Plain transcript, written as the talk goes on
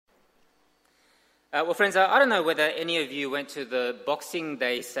Well, friends, I don't know whether any of you went to the Boxing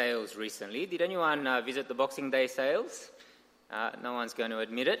Day sales recently. Did anyone visit the Boxing Day sales? No one's going to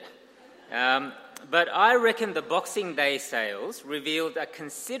admit it. But I reckon the Boxing Day sales revealed a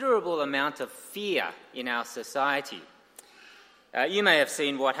considerable amount of fear in our society. You may have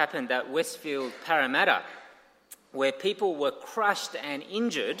seen what happened at Westfield Parramatta, where people were crushed and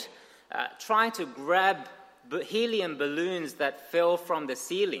injured trying to grab helium balloons that fell from the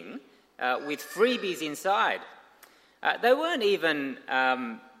ceiling with freebies inside. They weren't even,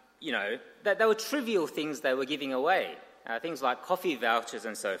 they were trivial things they were giving away, things like coffee vouchers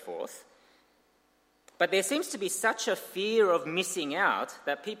and so forth. But there seems to be such a fear of missing out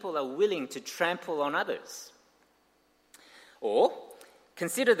that people are willing to trample on others. Or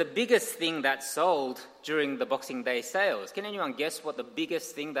consider the biggest thing that sold during the Boxing Day sales. Can anyone guess what the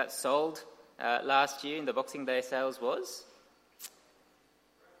biggest thing that sold last year in the Boxing Day sales was?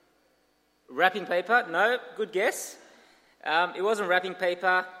 Wrapping paper? No, good guess. It wasn't wrapping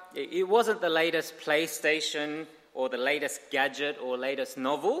paper. It wasn't the latest PlayStation or the latest gadget or latest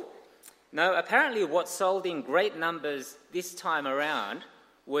novel. No, apparently what sold in great numbers this time around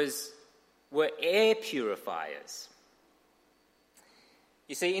were air purifiers.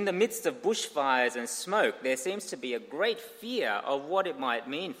 You see, in the midst of bushfires and smoke, there seems to be a great fear of what it might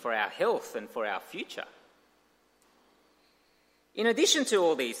mean for our health and for our future. In addition to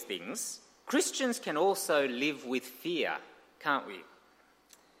all these things, Christians can also live with fear, can't we?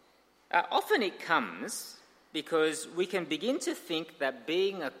 Often it comes because we can begin to think that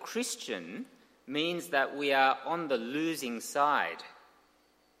being a Christian means that we are on the losing side.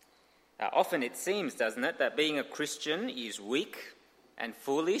 Often it seems, doesn't it, that being a Christian is weak and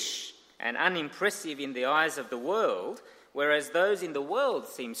foolish and unimpressive in the eyes of the world, whereas those in the world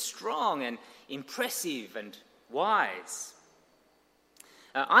seem strong and impressive and wise.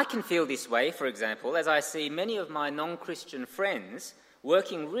 I can feel this way, for example, as I see many of my non-Christian friends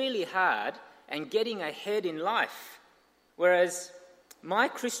working really hard and getting ahead in life, whereas my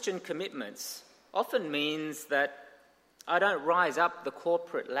Christian commitments often means that I don't rise up the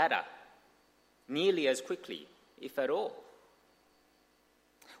corporate ladder nearly as quickly, if at all.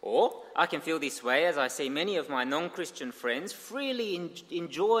 Or I can feel this way as I see many of my non-Christian friends freely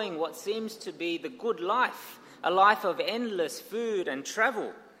enjoying what seems to be the good life, a life of endless food and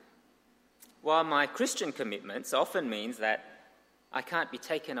travel, while my Christian commitments often means that I can't be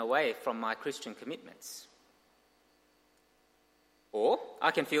taken away from my Christian commitments. Or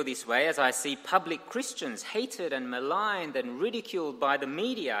I can feel this way as I see public Christians hated and maligned and ridiculed by the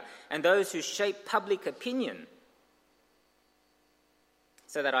media and those who shape public opinion,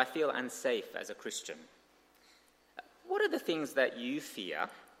 so that I feel unsafe as a Christian. What are the things that you fear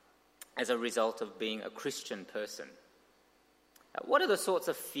as a result of being a Christian person? What are the sorts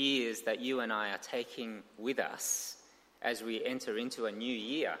of fears that you and I are taking with us as we enter into a new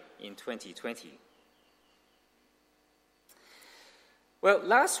year in 2020? Well,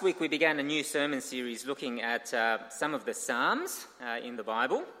 last week we began a new sermon series looking at some of the Psalms in the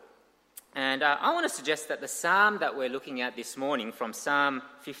Bible. And I want to suggest that the psalm that we're looking at this morning, from Psalm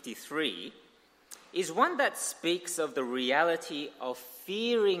 53, is one that speaks of the reality of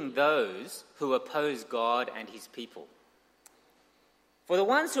fearing those who oppose God and his people. For the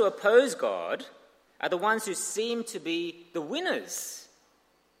ones who oppose God are the ones who seem to be the winners,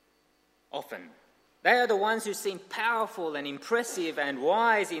 often. They are the ones who seem powerful and impressive and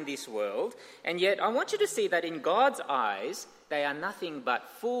wise in this world, and yet I want you to see that in God's eyes, they are nothing but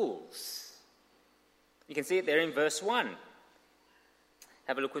fools. You can see it there in verse 1.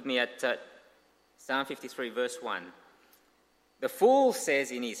 Have a look with me at Psalm 53, verse 1. The fool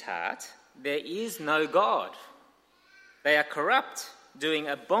says in his heart, "There is no God." They are corrupt, doing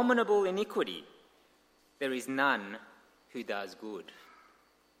abominable iniquity. There is none who does good.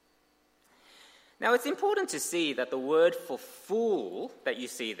 Now, it's important to see that the word for fool that you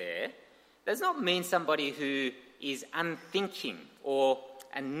see there does not mean somebody who is unthinking or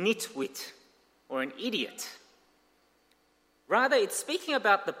a nitwit or an idiot. Rather, it's speaking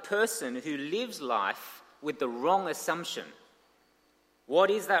about the person who lives life with the wrong assumption. What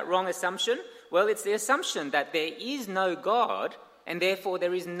is that wrong assumption? Well, it's the assumption that there is no God and therefore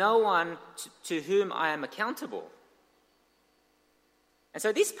there is no one to whom I am accountable. And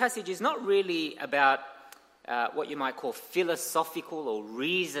so this passage is not really about what you might call philosophical or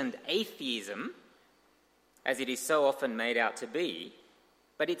reasoned atheism, as it is so often made out to be,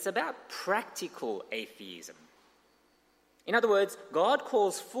 but it's about practical atheism. In other words, God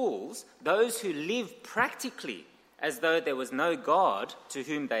calls fools those who live practically as though there was no God to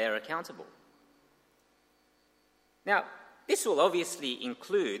whom they are accountable. Now, This will obviously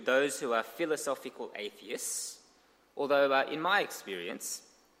include those who are philosophical atheists, although in my experience,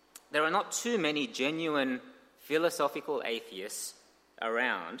 there are not too many genuine philosophical atheists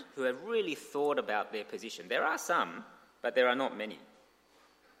around who have really thought about their position. There are some, but there are not many.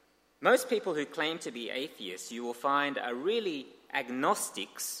 Most people who claim to be atheists, you will find, are really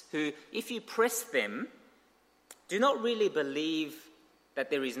agnostics who, if you press them, do not really believe that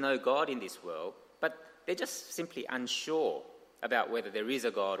there is no God in this world, but they're just simply unsure about whether there is a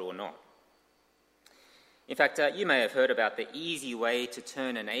God or not. In fact, you may have heard about the easy way to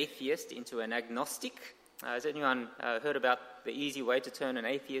turn an atheist into an agnostic. Has anyone heard about the easy way to turn an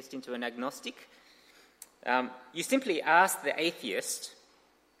atheist into an agnostic? You simply ask the atheist,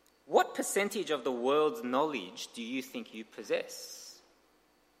 what percentage of the world's knowledge do you think you possess?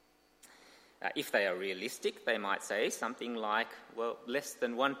 If they are realistic, they might say something like, well, less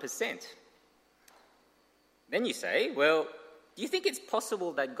than 1%. Then you say, well, do you think it's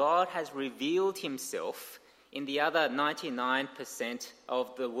possible that God has revealed himself in the other 99%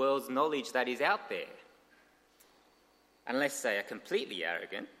 of the world's knowledge that is out there? Unless they are completely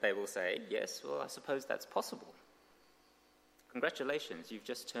arrogant, they will say, yes, well, I suppose that's possible. Congratulations, you've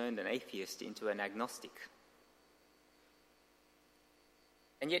just turned an atheist into an agnostic.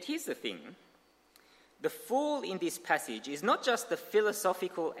 And yet here's the thing. The fool in this passage is not just the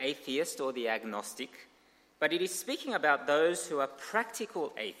philosophical atheist or the agnostic, but it is speaking about those who are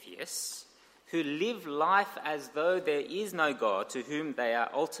practical atheists who live life as though there is no God to whom they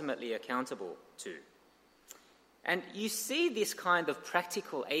are ultimately accountable to. And you see this kind of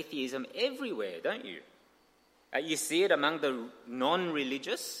practical atheism everywhere, don't you? You see it among the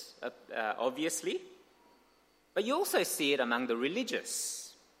non-religious, obviously, but you also see it among the religious.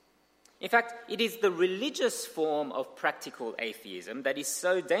 In fact, it is the religious form of practical atheism that is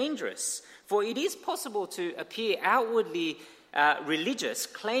so dangerous, for it is possible to appear outwardly religious,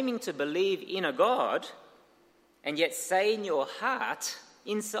 claiming to believe in a God, and yet say in your heart,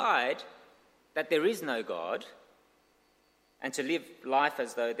 inside, that there is no God, and to live life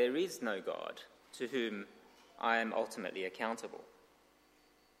as though there is no God to whom I am ultimately accountable.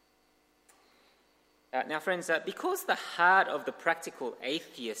 Now, friends, because the heart of the practical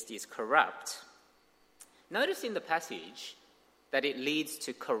atheist is corrupt, notice in the passage that it leads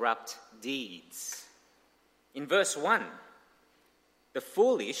to corrupt deeds. In verse 1, the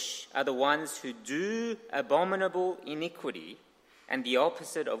foolish are the ones who do abominable iniquity and the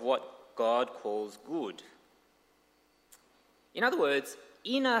opposite of what God calls good. In other words,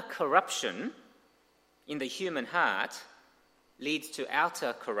 inner corruption in the human heart leads to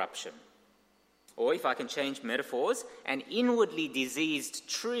outer corruption. Or if I can change metaphors, an inwardly diseased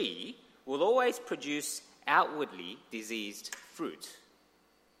tree will always produce outwardly diseased fruit.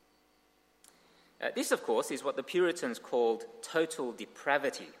 This, of course, is what the Puritans called total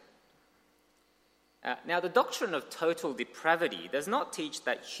depravity. Now, the doctrine of total depravity does not teach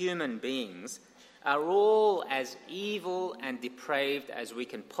that human beings are all as evil and depraved as we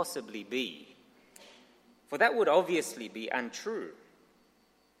can possibly be, for that would obviously be untrue.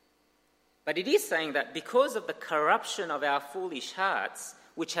 But it is saying that because of the corruption of our foolish hearts,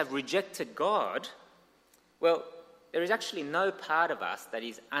 which have rejected God, well, there is actually no part of us that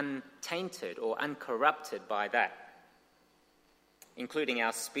is untainted or uncorrupted by that, including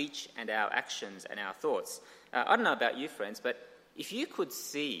our speech and our actions and our thoughts. I don't know about you, friends, but if you could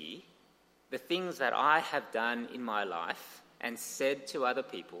see the things that I have done in my life and said to other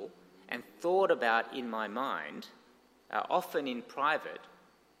people and thought about in my mind, often in private,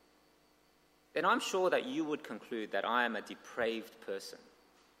 then I'm sure that you would conclude that I am a depraved person.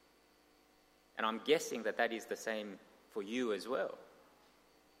 And I'm guessing that that is the same for you as well.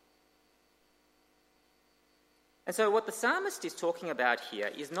 And so what the psalmist is talking about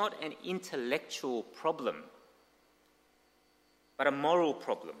here is not an intellectual problem, but a moral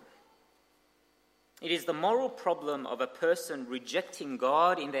problem. It is the moral problem of a person rejecting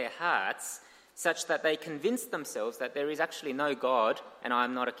God in their hearts such that they convince themselves that there is actually no God and I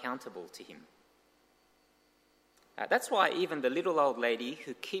am not accountable to him. That's why even the little old lady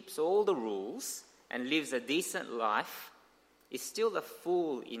who keeps all the rules and lives a decent life is still a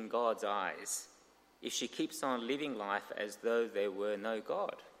fool in God's eyes if she keeps on living life as though there were no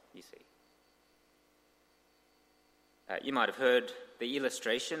God, you see. You might have heard the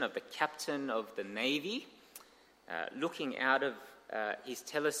illustration of the captain of the Navy looking out of his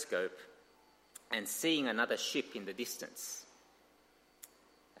telescope and seeing another ship in the distance.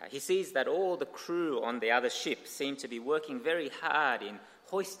 He sees that all the crew on the other ship seem to be working very hard in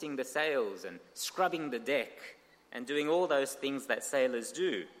hoisting the sails and scrubbing the deck and doing all those things that sailors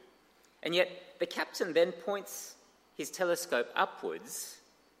do. And yet the captain then points his telescope upwards,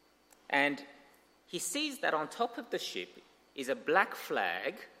 and he sees that on top of the ship is a black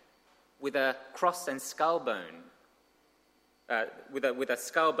flag with a cross and skull bone, with a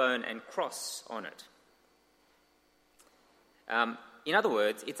skull bone and cross on it. In other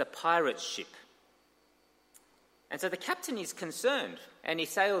words, it's a pirate ship. And so the captain is concerned, and he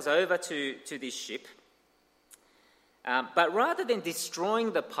sails over to this ship. But rather than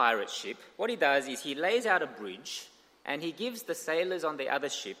destroying the pirate ship, what he does is he lays out a bridge, and he gives the sailors on the other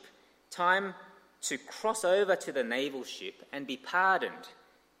ship time to cross over to the naval ship and be pardoned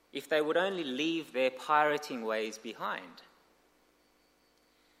if they would only leave their pirating ways behind.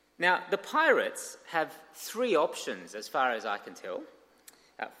 Now, the pirates have three options as far as I can tell.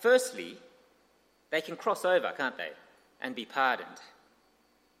 Firstly, they can cross over, can't they, and be pardoned.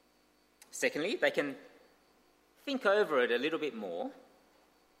 Secondly, they can think over it a little bit more,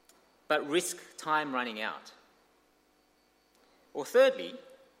 but risk time running out. Or thirdly,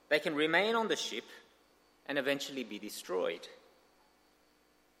 they can remain on the ship and eventually be destroyed.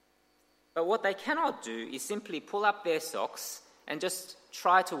 But what they cannot do is simply pull up their socks and just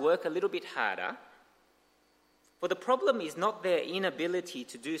try to work a little bit harder. For the problem is not their inability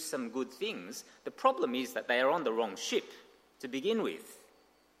to do some good things. The problem is that they are on the wrong ship to begin with.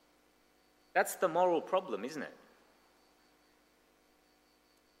 That's the moral problem, isn't it?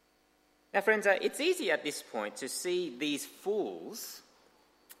 Now, friends, it's easy at this point to see these fools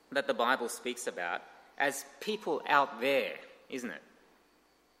that the Bible speaks about as people out there, isn't it?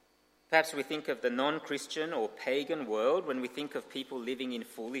 Perhaps we think of the non-Christian or pagan world when we think of people living in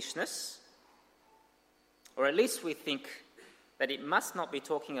foolishness. Or at least we think that it must not be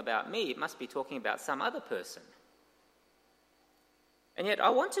talking about me, it must be talking about some other person. And yet I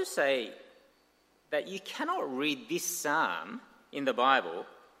want to say that you cannot read this psalm in the Bible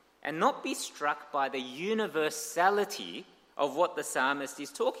and not be struck by the universality of what the psalmist is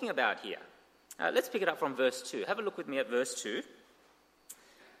talking about here. Let's pick it up from verse 2. Have a look with me at verse 2.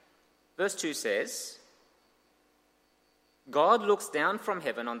 Verse 2 says, God looks down from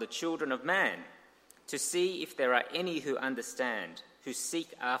heaven on the children of man to see if there are any who understand, who seek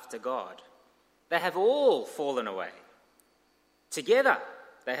after God. They have all fallen away. Together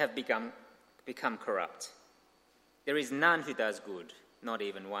they have become corrupt. There is none who does good, not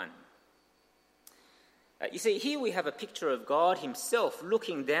even one. You see, here we have a picture of God himself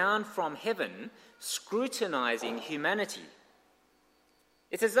looking down from heaven, scrutinizing humanity.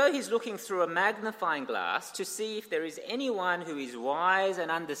 It's as though he's looking through a magnifying glass to see if there is anyone who is wise and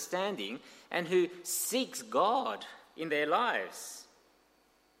understanding and who seeks God in their lives.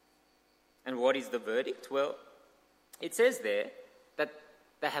 And what is the verdict? Well, it says there that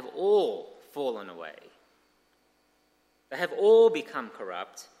they have all fallen away. They have all become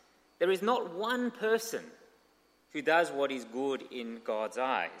corrupt. There is not one person who does what is good in God's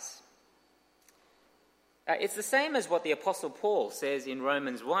eyes. It's the same as what the Apostle Paul says in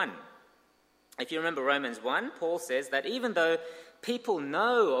Romans 1. If you remember Romans 1, Paul says that even though people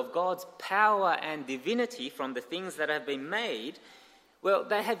know of God's power and divinity from the things that have been made, well,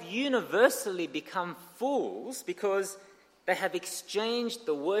 they have universally become fools because they have exchanged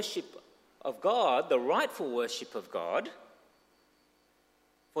the worship of God, the rightful worship of God,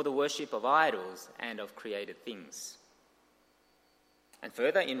 for the worship of idols and of created things. And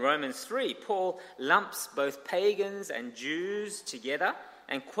further, in Romans 3, Paul lumps both pagans and Jews together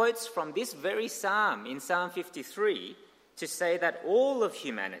and quotes from this very psalm in Psalm 53 to say that all of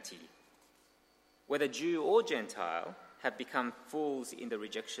humanity, whether Jew or Gentile, have become fools in the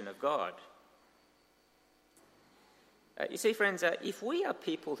rejection of God. You see, friends, if we are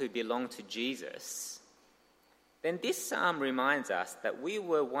people who belong to Jesus, then this psalm reminds us that we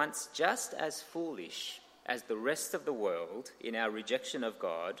were once just as foolish as the rest of the world in our rejection of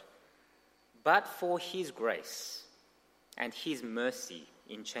God, but for his grace and his mercy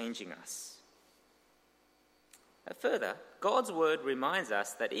in changing us. Further, God's word reminds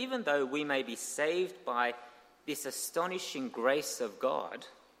us that even though we may be saved by this astonishing grace of God,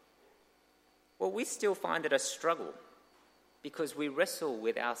 well, we still find it a struggle because we wrestle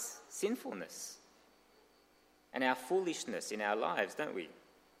with our sinfulness and our foolishness in our lives, don't we?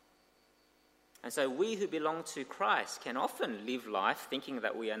 And so we who belong to Christ can often live life thinking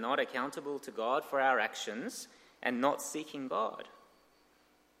that we are not accountable to God for our actions and not seeking God.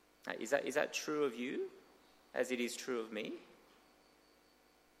 Is that true of you as it is true of me?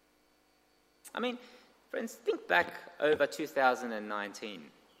 I mean, friends, think back over 2019.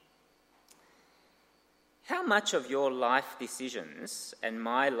 How much of your life decisions and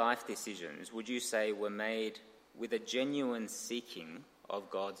my life decisions would you say were made with a genuine seeking of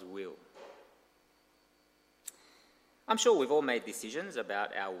God's will? I'm sure we've all made decisions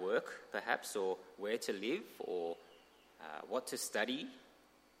about our work, perhaps, or where to live, or what to study,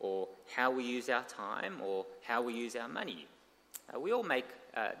 or how we use our time, or how we use our money. We all make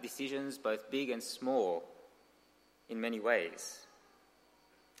decisions, both big and small, in many ways.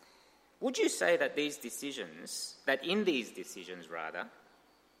 Would you say that in these decisions,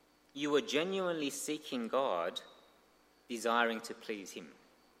 you were genuinely seeking God, desiring to please him?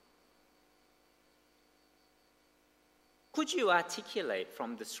 Could you articulate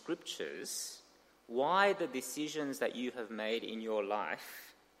from the scriptures why the decisions that you have made in your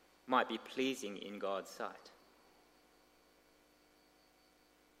life might be pleasing in God's sight?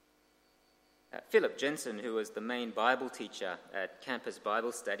 Philip Jensen, who was the main Bible teacher at Campus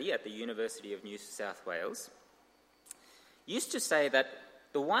Bible Study at the University of New South Wales, used to say that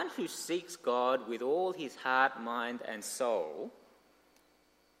the one who seeks God with all his heart, mind, and soul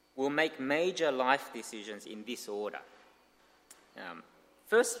will make major life decisions in this order.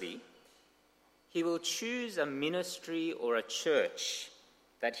 Firstly, he will choose a ministry or a church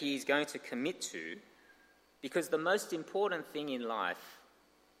that he is going to commit to, because the most important thing in life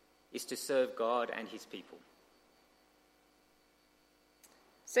is to serve God and his people.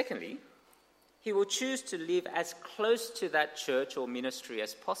 Secondly, he will choose to live as close to that church or ministry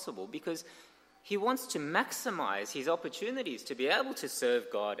as possible, because he wants to maximize his opportunities to be able to serve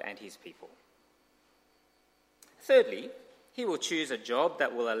God and his people. Thirdly, he will choose a job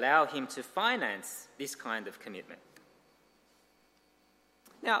that will allow him to finance this kind of commitment.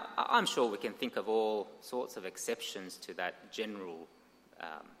 Now, I'm sure we can think of all sorts of exceptions to that general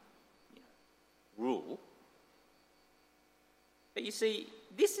rule. But you see,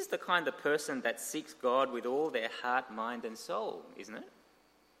 this is the kind of person that seeks God with all their heart, mind, and soul, isn't it?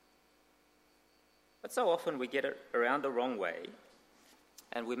 But so often we get it around the wrong way,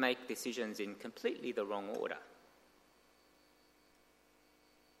 and we make decisions in completely the wrong order.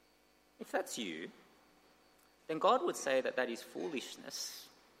 If that's you, then God would say that is foolishness,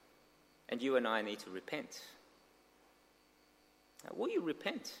 and you and I need to repent. Now, will you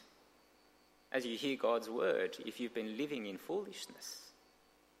repent as you hear God's word if you've been living in foolishness?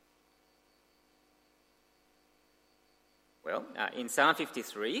 Well, in Psalm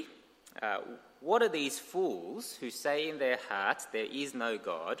 53, what are these fools who say in their hearts there is no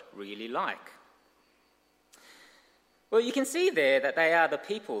God really like? Well, you can see there that they are the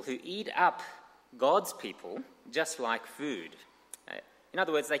people who eat up God's people just like food. In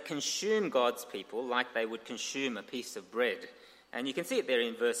other words, they consume God's people like they would consume a piece of bread. And you can see it there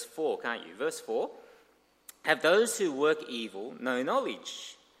in verse 4, can't you? Verse 4, "Have those who work evil no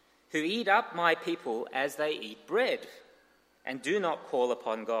knowledge, who eat up my people as they eat bread, and do not call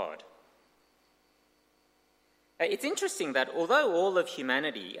upon God?" It's interesting that although all of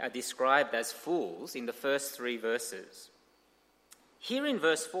humanity are described as fools in the first 3 verses, here in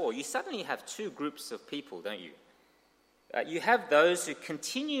verse 4, you suddenly have 2 groups of people, don't you? You have those who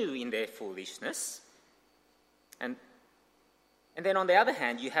continue in their foolishness, and then on the other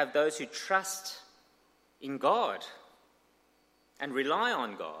hand, you have those who trust in God and rely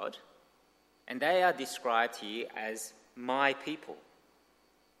on God, and they are described here as my people.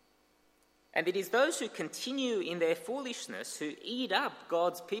 And it is those who continue in their foolishness who eat up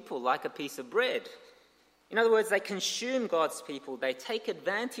God's people like a piece of bread. In other words, they consume God's people, they take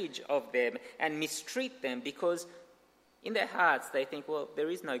advantage of them and mistreat them because in their hearts they think, well, there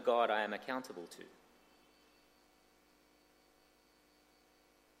is no God I am accountable to.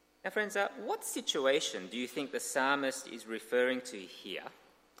 Now, friends, what situation do you think the psalmist is referring to here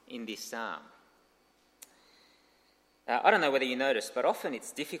in this psalm? I don't know whether you noticed, but often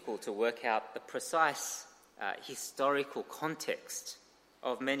it's difficult to work out the precise historical context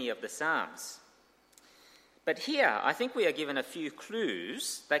of many of the psalms. But here, I think we are given a few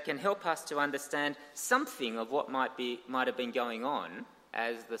clues that can help us to understand something of what might have been going on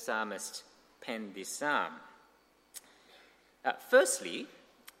as the psalmist penned this psalm. Firstly,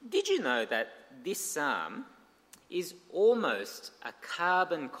 did you know that this psalm is almost a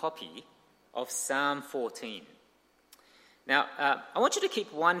carbon copy of Psalm 14? Now, I want you to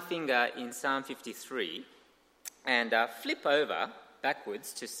keep one finger in Psalm 53 and flip over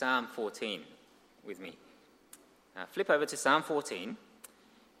backwards to Psalm 14 with me. Flip over to Psalm 14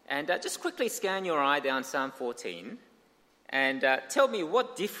 and just quickly scan your eye down Psalm 14 and tell me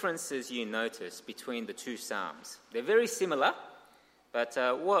what differences you notice between the 2 psalms. They're very similar, but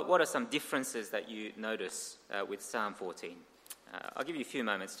what are some differences that you notice with Psalm 14? I'll give you a few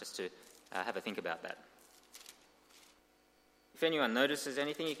moments just to have a think about that. If anyone notices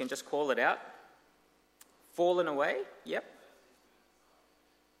anything, you can just call it out. Fallen away? Yep.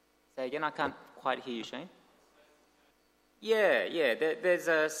 Say again, I can't quite hear you, Shane. Yeah. There's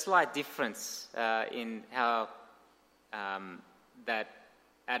a slight difference in how that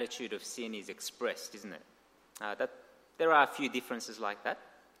attitude of sin is expressed, isn't it? There are a few differences like that.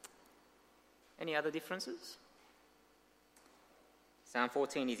 Any other differences? Psalm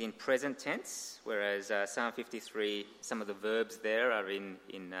 14 is in present tense, whereas Psalm 53, some of the verbs there are in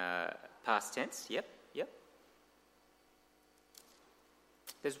past tense. Yep.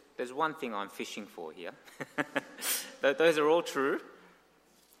 There's one thing I'm fishing for here. Those are all true.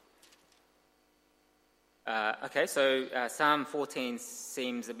 Okay, so Psalm 14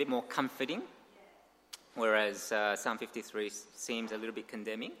 seems a bit more comforting, whereas Psalm 53 seems a little bit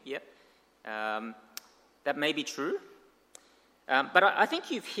condemning. Yep. That may be true. But I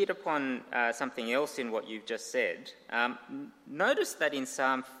think you've hit upon something else in what you've just said. Notice that in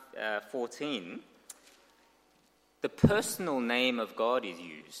Psalm 14, the personal name of God is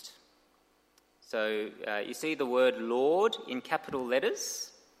used. So you see the word Lord in capital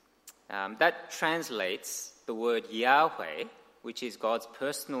letters. That translates the word Yahweh, which is God's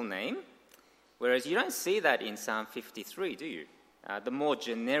personal name, whereas you don't see that in Psalm 53, do you? The more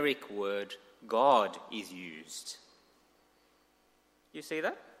generic word God is used. You see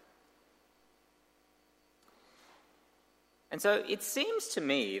that? And so it seems to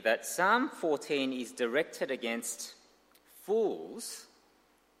me that Psalm 14 is directed against fools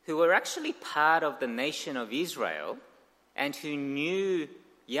who were actually part of the nation of Israel and who knew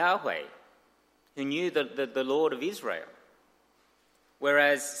Yahweh, who knew the Lord of Israel.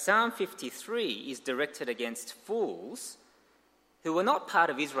 Whereas Psalm 53 is directed against fools who were not part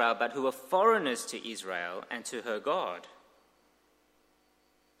of Israel but who were foreigners to Israel and to her God.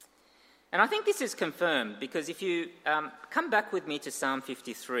 And I think this is confirmed because if you come back with me to Psalm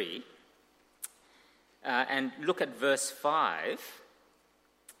 53 and look at verse 5,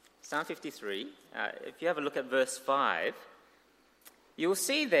 Psalm 53, if you have a look at verse 5, you'll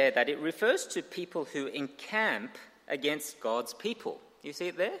see there that it refers to people who encamp against God's people. You see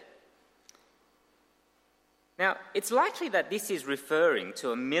it there? Now, it's likely that this is referring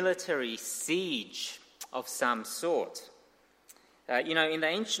to a military siege of some sort. In the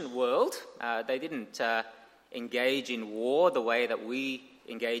ancient world, they didn't engage in war the way that we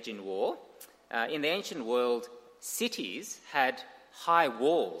engage in war. In the ancient world, cities had high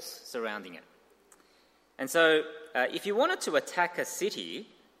walls surrounding it. And so if you wanted to attack a city,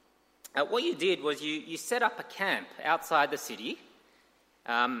 what you did was you set up a camp outside the city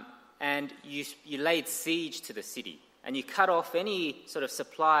and you laid siege to the city. And you cut off any sort of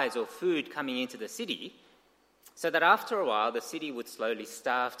supplies or food coming into the city, so that after a while the city would slowly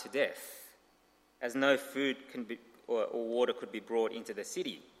starve to death, as no food or water could be brought into the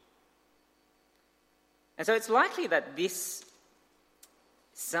city. And so it's likely that this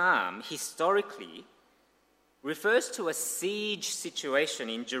psalm historically refers to a siege situation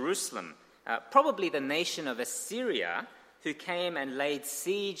in Jerusalem, probably the nation of Assyria, who came and laid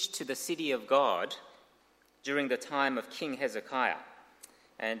siege to the city of God during the time of King Hezekiah.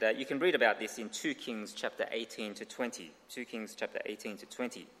 And you can read about this in 2 Kings chapter 18 to 20. 2 Kings chapter 18 to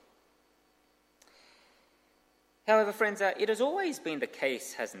 20. However, friends, it has always been the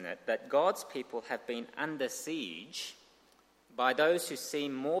case, hasn't it, that God's people have been under siege by those who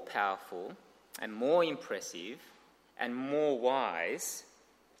seem more powerful and more impressive and more wise,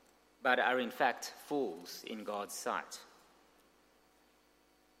 but are in fact fools in God's sight.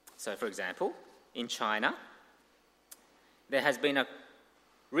 So, for example, in China, there has been a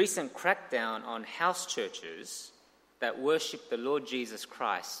recent crackdown on house churches that worship the Lord Jesus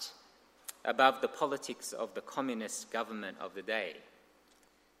Christ above the politics of the communist government of the day.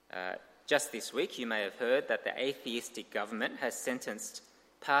 Just this week, you may have heard that the atheistic government has sentenced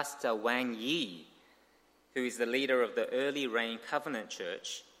Pastor Wang Yi, who is the leader of the Early Rain Covenant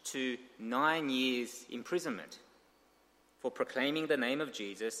Church, to 9 years imprisonment for proclaiming the name of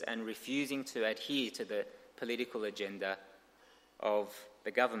Jesus and refusing to adhere to the political agenda of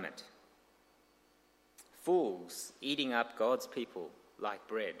the government. Fools eating up God's people like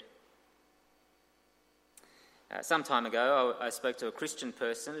bread. Some time ago, I spoke to a Christian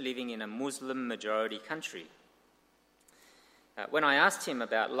person living in a Muslim-majority country. When I asked him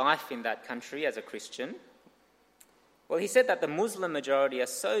about life in that country as a Christian, well, he said that the Muslim majority are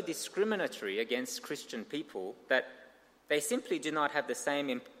so discriminatory against Christian people that they simply do not have the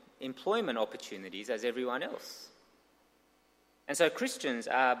same employment opportunities as everyone else. And so Christians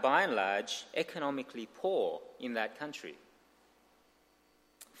are, by and large, economically poor in that country.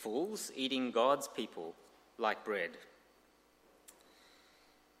 Fools eating God's people like bread.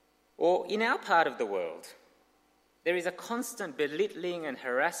 Or in our part of the world, There is a constant belittling and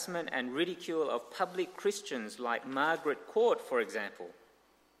harassment and ridicule of public Christians like Margaret Court, for example,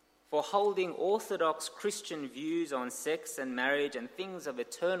 for holding orthodox Christian views on sex and marriage and things of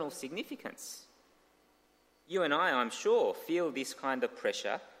eternal significance. You and I, I'm sure, feel this kind of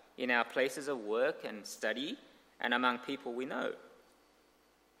pressure in our places of work and study and among people we know.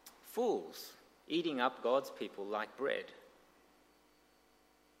 Fools eating up God's people like bread.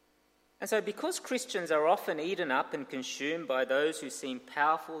 And so because Christians are often eaten up and consumed by those who seem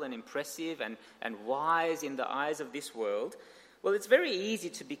powerful and impressive and wise in the eyes of this world, well, it's very easy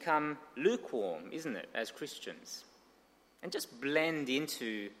to become lukewarm, isn't it, as Christians, and just blend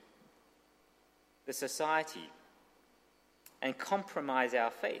into the society and compromise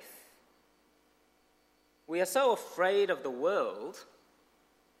our faith. We are so afraid of the world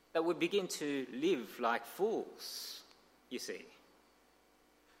that we begin to live like fools, you see.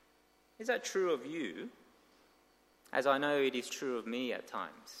 Is that true of you? As I know it is true of me at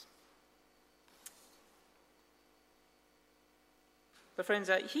times. But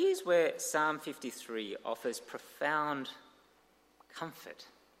friends, here's where Psalm 53 offers profound comfort.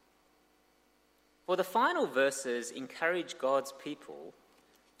 For the final verses encourage God's people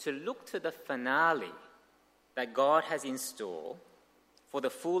to look to the finale that God has in store for the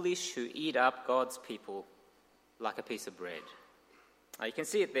foolish who eat up God's people like a piece of bread. You can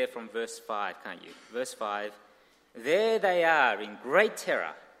see it there from verse 5, can't you? Verse 5, there they are in great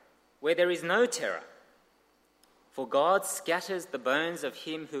terror, where there is no terror. For God scatters the bones of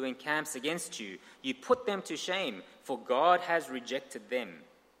him who encamps against you. You put them to shame, for God has rejected them.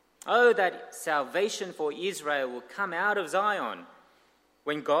 Oh, that salvation for Israel will come out of Zion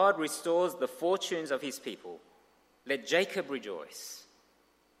when God restores the fortunes of his people. Let Jacob rejoice.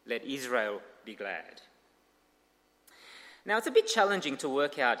 Let Israel be glad. Now, it's a bit challenging to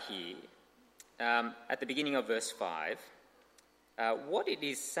work out here, at the beginning of verse 5, what it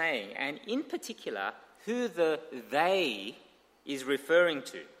is saying, and in particular, who the they is referring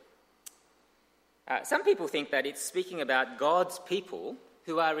to. Some people think that it's speaking about God's people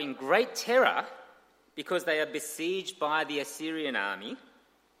who are in great terror because they are besieged by the Assyrian army,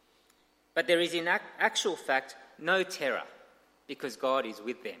 but there is in actual fact no terror because God is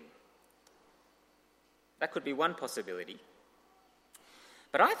with them. That could be one possibility.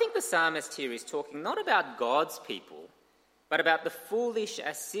 But I think the psalmist here is talking not about God's people, but about the foolish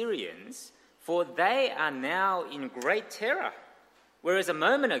Assyrians, for they are now in great terror, whereas a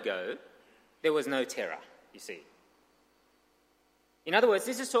moment ago there was no terror, you see. In other words,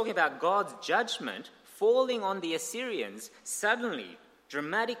 this is talking about God's judgment falling on the Assyrians suddenly,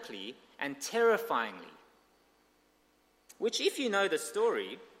 dramatically, and terrifyingly, which, if you know the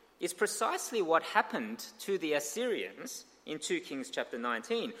story, is precisely what happened to the Assyrians in 2 Kings chapter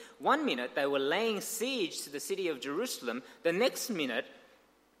 19. One minute they were laying siege to the city of Jerusalem. The next minute,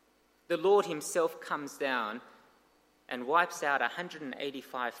 the Lord himself comes down and wipes out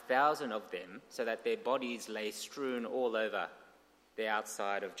 185,000 of them so that their bodies lay strewn all over the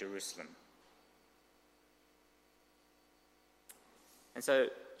outside of Jerusalem. And so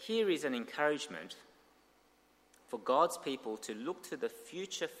here is an encouragement for God's people to look to the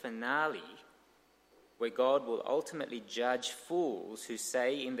future finale where God will ultimately judge fools who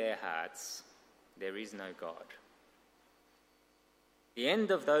say in their hearts, there is no God. The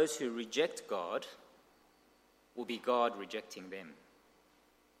end of those who reject God will be God rejecting them.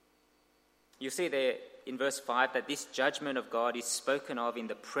 You see there in verse 5 that this judgment of God is spoken of in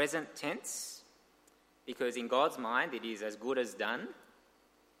the present tense, because in God's mind it is as good as done.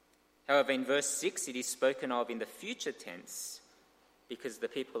 However, in verse 6 it is spoken of in the future tense, because the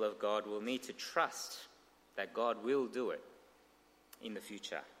people of God will need to trust that God will do it in the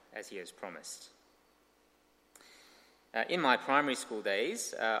future, as he has promised. In my primary school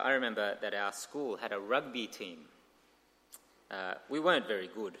days, I remember that our school had a rugby team. We weren't very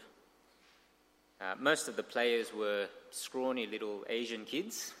good. Most of the players were scrawny little Asian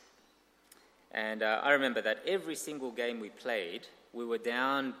kids. And I remember that every single game we played, we were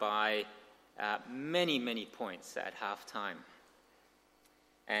down by many, many points at half-time.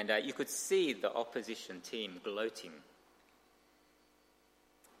 And you could see the opposition team gloating.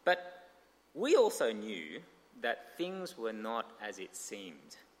 But we also knew that things were not as it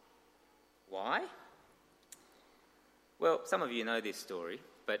seemed. Why? Well, some of you know this story,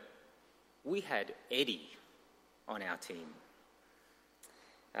 but we had Eddie on our team.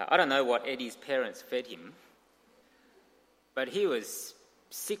 I don't know what Eddie's parents fed him, but he was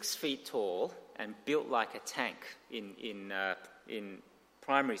 6 feet tall and built like a tank in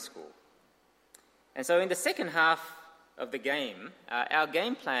primary school. And so in the second half of the game, our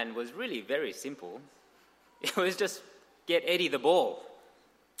game plan was really very simple. It was just get Eddie the ball.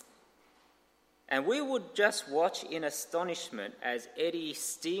 And we would just watch in astonishment as Eddie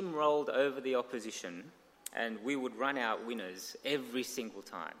steamrolled over the opposition, and we would run out winners every single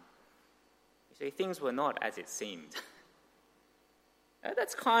time. You see, things were not as it seemed.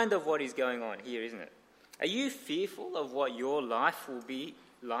 That's kind of what is going on here, isn't it? Are you fearful of what your life will be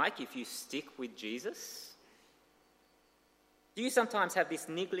like if you stick with Jesus? Do you sometimes have this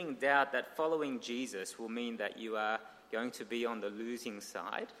niggling doubt that following Jesus will mean that you are going to be on the losing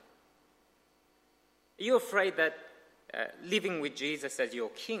side? Are you afraid that living with Jesus as your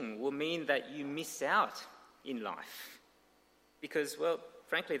king will mean that you miss out in life? Because, well,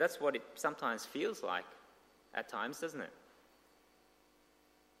 frankly, that's what it sometimes feels like at times, doesn't it?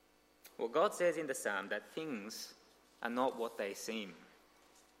 Well, God says in the psalm that things are not what they seem.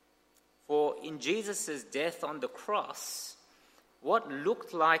 For in Jesus' death on the cross, what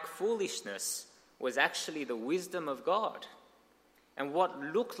looked like foolishness was actually the wisdom of God. And what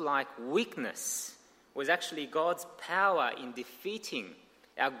looked like weakness was actually God's power in defeating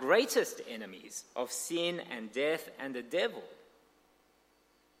our greatest enemies of sin and death and the devil.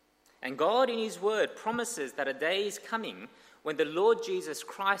 And God in his word promises that a day is coming when the Lord Jesus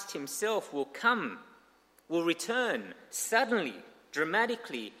Christ himself will come, will return suddenly,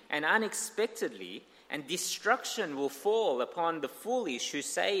 dramatically, and unexpectedly, and destruction will fall upon the foolish who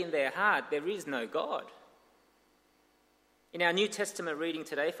say in their heart, there is no God. In our New Testament reading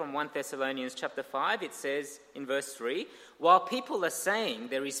today from 1 Thessalonians chapter 5, it says in verse 3, while people are saying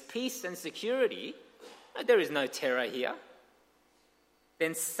there is peace and security, there is no terror here,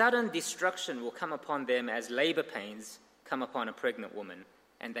 then sudden destruction will come upon them as labor pains come upon a pregnant woman,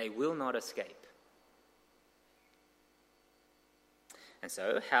 and they will not escape. And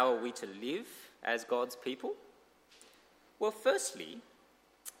so, how are we to live as God's people? Well, firstly,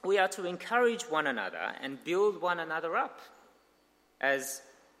 we are to encourage one another and build one another up, as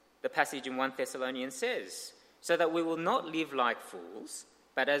the passage in 1 Thessalonians says, so that we will not live like fools,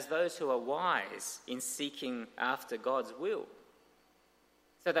 but as those who are wise in seeking after God's will,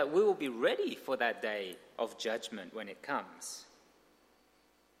 so that we will be ready for that day of judgment when it comes,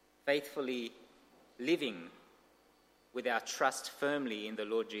 faithfully living with our trust firmly in the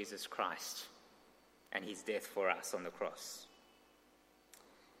Lord Jesus Christ and his death for us on the cross.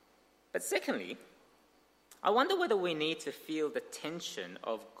 But secondly, I wonder whether we need to feel the tension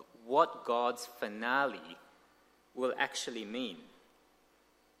of what God's finale will actually mean.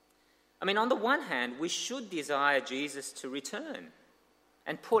 I mean, on the one hand, we should desire Jesus to return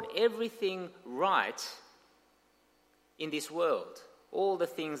and put everything right in this world, all the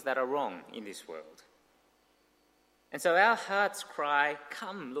things that are wrong in this world. And so our hearts cry,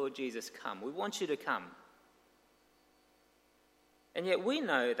 come, Lord Jesus, come. We want you to come. And yet we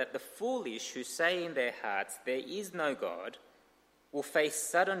know that the foolish who say in their hearts, there is no God, will face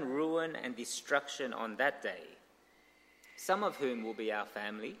sudden ruin and destruction on that day, some of whom will be our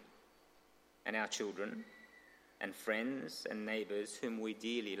family and our children and friends and neighbours whom we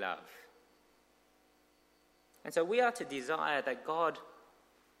dearly love. And so we are to desire that God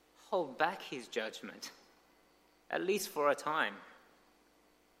hold back his judgment, at least for a time,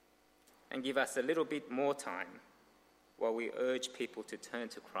 and give us a little bit more time while we urge people to turn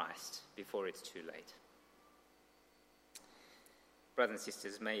to Christ before it's too late. Brothers and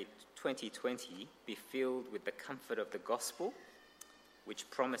sisters, may 2020 be filled with the comfort of the gospel, which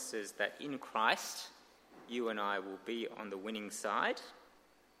promises that in Christ, you and I will be on the winning side.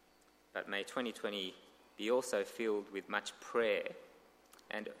 But may 2020 be also filled with much prayer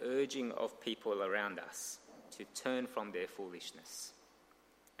and urging of people around us to turn from their foolishness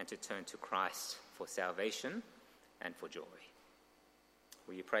and to turn to Christ for salvation and for joy.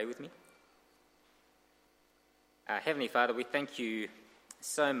 Will you pray with me? Heavenly Father, we thank you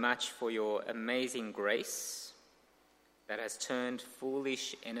so much for your amazing grace that has turned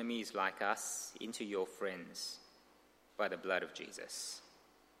foolish enemies like us into your friends by the blood of Jesus.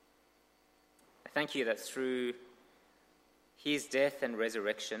 I thank you that through his death and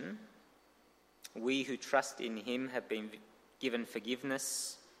resurrection, we who trust in him have been given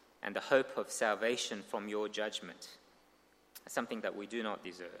forgiveness and the hope of salvation from your judgment, something that we do not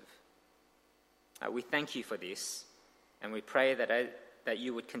deserve. We thank you for this, and we pray that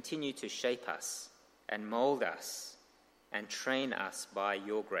you would continue to shape us and mould us and train us by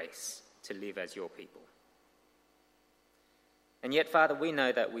your grace to live as your people. And yet, Father, we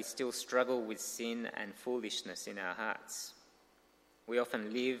know that we still struggle with sin and foolishness in our hearts. We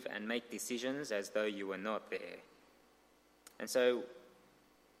often live and make decisions as though you were not there. And so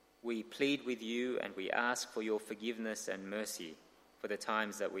we plead with you and we ask for your forgiveness and mercy for the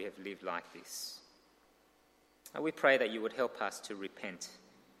times that we have lived like this. We pray that you would help us to repent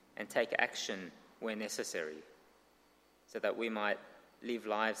and take action where necessary, so that we might live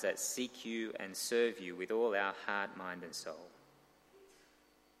lives that seek you and serve you with all our heart, mind and soul.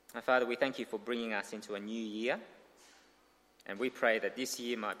 Father, we thank you for bringing us into a new year, and we pray that this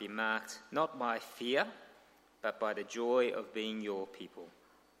year might be marked not by fear, but by the joy of being your people.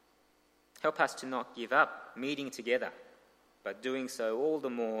 Help us to not give up meeting together, but doing so all the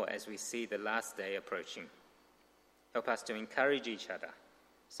more as we see the last day approaching. Help us to encourage each other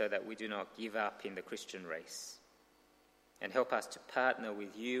so that we do not give up in the Christian race. And help us to partner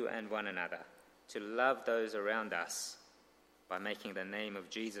with you and one another to love those around us by making the name of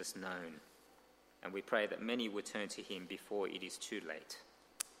Jesus known. And we pray that many would turn to him before it is too late,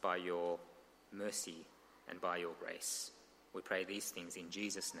 by your mercy and by your grace. We pray these things in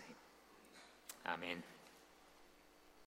Jesus' name. Amen.